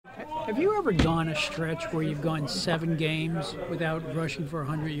Have you ever gone a stretch where you've gone 7 games without rushing for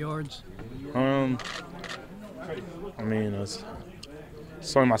 100 yards? I mean, it's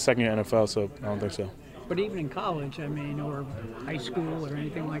only my second year in NFL, so I don't think so. But even in college, I mean, or high school or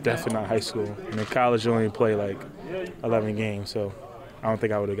anything like Definitely not high school. And in college, you only play like 11 games, so I don't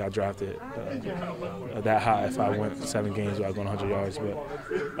think I would have got drafted that high if I went 7 games without going 100 yards. But,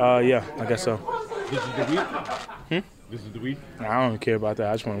 yeah, I guess so. This is the week? This is the week? I don't even care about that.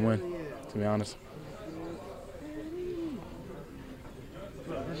 I just want to win, to be honest.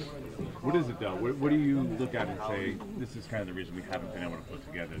 What is it, though? What do you look at and say, this is kind of the reason we haven't been able to put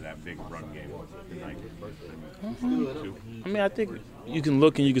together that big run game tonight? I mean, I think you can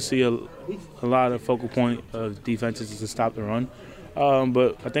look and you can see a lot of focal point of defenses to stop the run.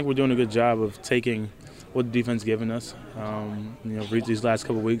 But I think we're doing a good job of taking what the defense is giving us. These last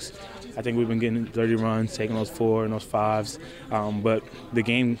couple of weeks, I think we've been getting 30 runs, taking those 4 and those 5s. But the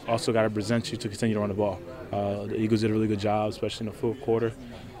game also got to present you to continue to run the ball. The Eagles did a really good job, especially in the fourth quarter,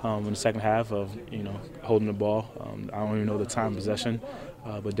 in the second half of holding the ball. I don't even know the time possession,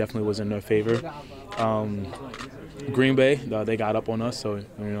 but definitely was in their favor. Green Bay, they got up on us, so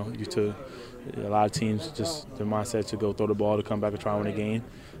a lot of teams just their mindset to go throw the ball to come back and try and win a game.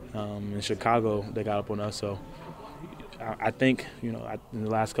 In Chicago, they got up on us, so I think in the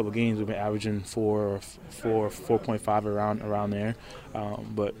last couple of games we've been averaging 4.5 around there,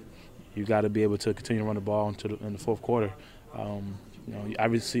 but you got to be able to continue to run the ball in the fourth quarter.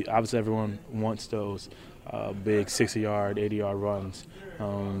 Obviously everyone wants those big 60-yard, 80-yard runs,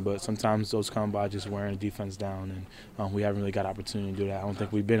 but sometimes those come by just wearing the defense down, and we haven't really got opportunity to do that. I don't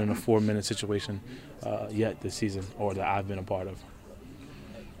think we've been in a 4-minute situation yet this season, or that I've been a part of.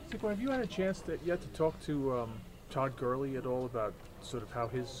 Saquon, have you had a chance yet to talk to Todd Gurley at all about sort of how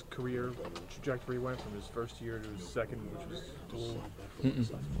his career trajectory went from his first year to his second, which was dual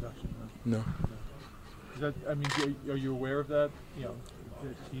production? No. Are you aware of that?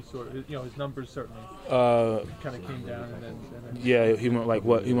 He sort of, his numbers certainly kind of came down, and then yeah, he went like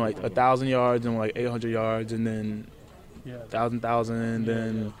what? He went like 1,000 yards and like 800 yards, and then 1,000, and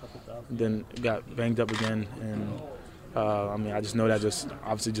then got banged up again, and. I just know that just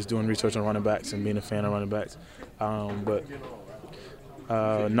obviously just doing research on running backs and being a fan of running backs, no,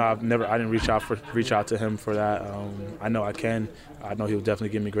 I didn't reach out to him for that. I know I can. I know he'll definitely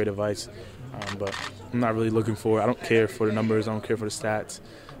give me great advice, but I'm not really looking for it. I don't care for the numbers. I don't care for the stats.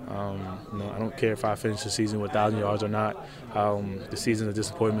 I don't care if I finish the season with 1,000 yards or not. The season's a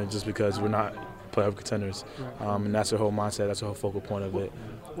disappointment just because we're not playoff contenders, and that's the whole mindset. That's the whole focal point of it.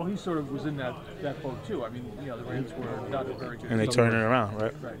 Well, he sort of was in that boat too. I mean, the Rams were not a very good. And they turned it around,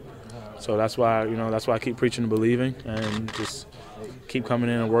 right? Right. So that's why I keep preaching and believing, and just keep coming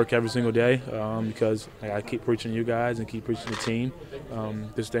in and work every single day, because I keep preaching to you guys and keep preaching to the team.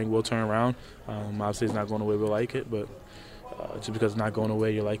 This thing will turn around. Obviously, it's not going the way we like it, but just because it's not going the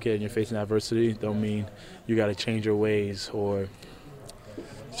way you like it and you're facing adversity, don't mean you got to change your ways or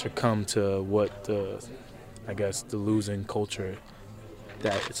succumb to what the losing culture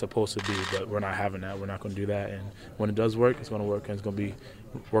that it's supposed to be. But we're not having that. We're not going to do that. And when it does work, it's going to work, and it's going to be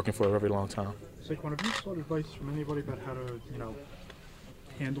working for a very long time. Saquon, have you sought advice from anybody about how to,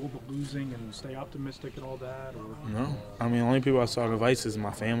 handle the losing and stay optimistic and all that? Or? No. I mean, the only people I sought advice is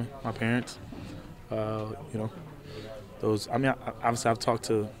my family, my parents. Those. I mean, obviously I've talked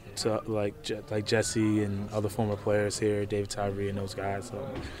to like Jesse and other former players here, David Tyree and those guys.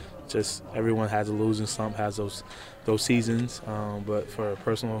 Just everyone has a losing slump, has those seasons. But for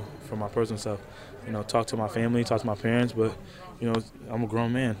my personal self, talk to my family, talk to my parents. But I'm a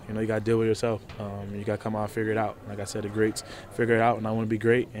grown man. You got to deal with yourself. You got to come out and figure it out. Like I said, the greats figure it out, and I want to be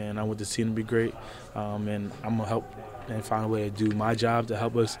great, and I want this team to be great. And I'm gonna help and find a way to do my job to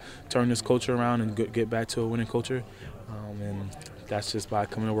help us turn this culture around and get back to a winning culture. And that's just by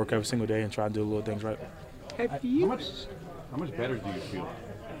coming to work every single day and trying to do the little things right. How much better do you feel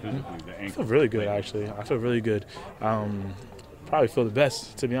physically? The ankle? I feel really good, actually. I feel really good. Probably feel the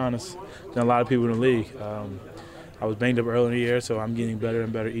best, to be honest, than a lot of people in the league. I was banged up early in the year, so I'm getting better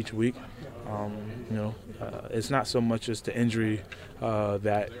and better each week. It's not so much as the injury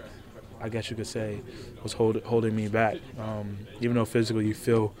that I guess you could say was holding me back. Even though physically you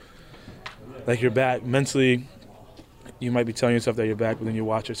feel like you're back, mentally you might be telling yourself that you're back, but then you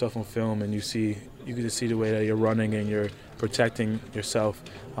watch yourself on film and you can just see the way that you're running and you're protecting yourself.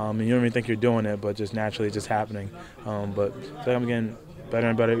 And you don't even think you're doing it, but just naturally it's just happening. But I think I'm getting better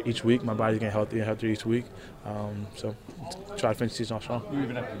and better each week. My body's getting healthier and healthier each week. So try to finish the season off strong. Do you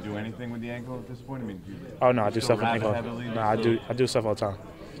even have to do anything with the ankle at this point? I mean, I do stuff with the ankle. No, I do stuff all the time.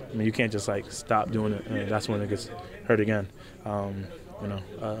 I mean, you can't just stop doing it, and that's when it gets hurt again.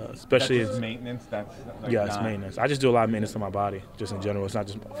 Especially That's just maintenance. That's like yeah, it's not- maintenance. I just do a lot of maintenance on my body, just in general. It's not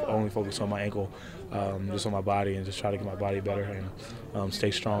just only focused on my ankle, just on my body, and just try to get my body better and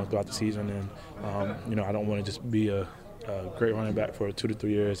stay strong throughout the season. And I don't want to just be a great running back for 2 to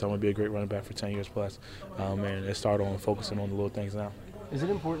 3 years. I want to be a great running back for 10 years plus. And it started on focusing on the little things now. Is it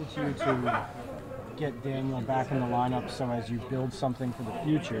important to you to get Daniel back in the lineup so as you build something for the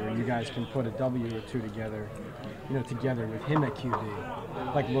future, you guys can put a W or two together, together with him at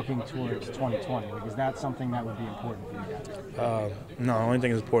QB, like looking towards 2020? Like, is that something that would be important for you guys? No, the only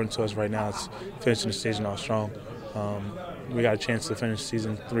thing that's important to us right now is finishing the season off strong. We got a chance to finish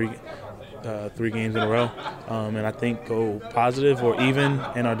season three games in a row, and I think go positive or even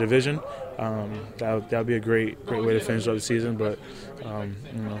in our division. That would be a great way to finish up the season. But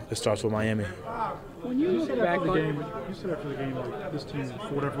it starts with Miami. When you look back after the game, you said after the game, like this team,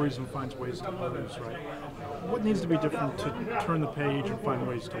 for whatever reason, finds ways to lose, right? What needs to be different to turn the page and find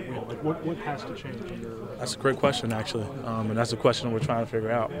ways to win? Like, what has to change in your? That's a great question, actually, and that's a question we're trying to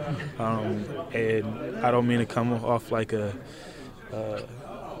figure out. And I don't mean to come off like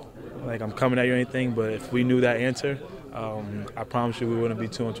like I'm coming at you or anything, but if we knew that answer, I promise you we wouldn't be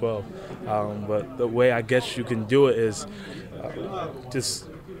 2-12. But the way I guess you can do it is just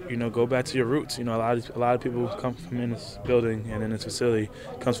go back to your roots. A lot of people come from in this building and in this facility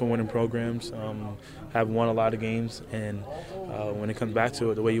comes from winning programs, have won a lot of games, and when it comes back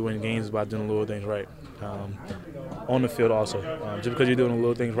to it, the way you win games is about doing the little things right. On the field also. Just because you're doing the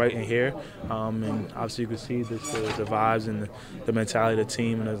little things right in here, and obviously you can see the vibes and the mentality of the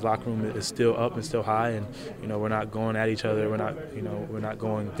team and the locker room is still up and still high, and we're not going at each other. We're not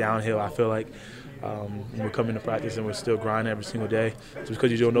going downhill. I feel like we're coming to practice and we're still grinding every single day. Just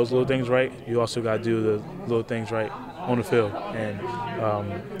because you're doing those little things right, you also got to do the little things right on the field, and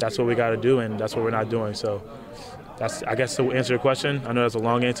that's what we got to do, and that's what we're not doing. So that's, I guess, to answer your question. I know that's a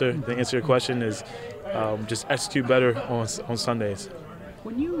long answer. The answer to your question is just execute better on Sundays.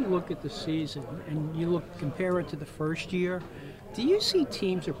 When you look at the season and you compare it to the first year, do you see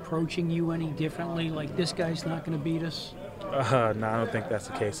teams approaching you any differently? Like, this guy's not going to beat us? No, I don't think that's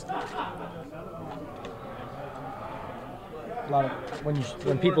the case.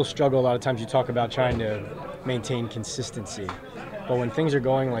 When people struggle, a lot of times you talk about trying to maintain consistency. But when things are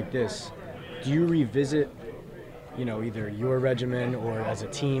going like this, do you revisit, either your regimen or as a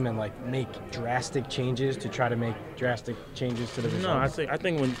team and make drastic changes to try to make drastic changes to the results? No, I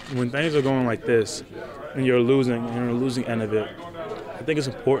think when things are going like this and you're losing, and you're on the losing end of it, I think it's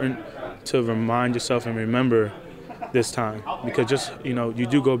important to remind yourself and remember this time, because you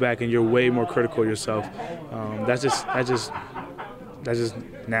do go back and you're way more critical of yourself. That's just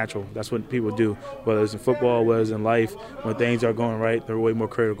natural. That's what people do, whether it's in football, whether it's in life. When things are going right, they're way more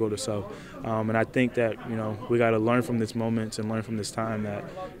critical of themselves. And I think that we got to learn from this moment and learn from this time that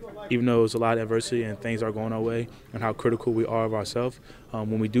even though it's a lot of adversity and things are going our way, and how critical we are of ourselves,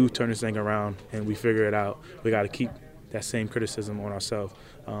 when we do turn this thing around and we figure it out, we got to keep that same criticism on ourselves,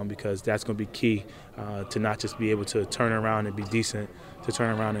 because that's going to be key to not just be able to turn around and be decent, to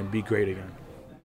turn around and be great again.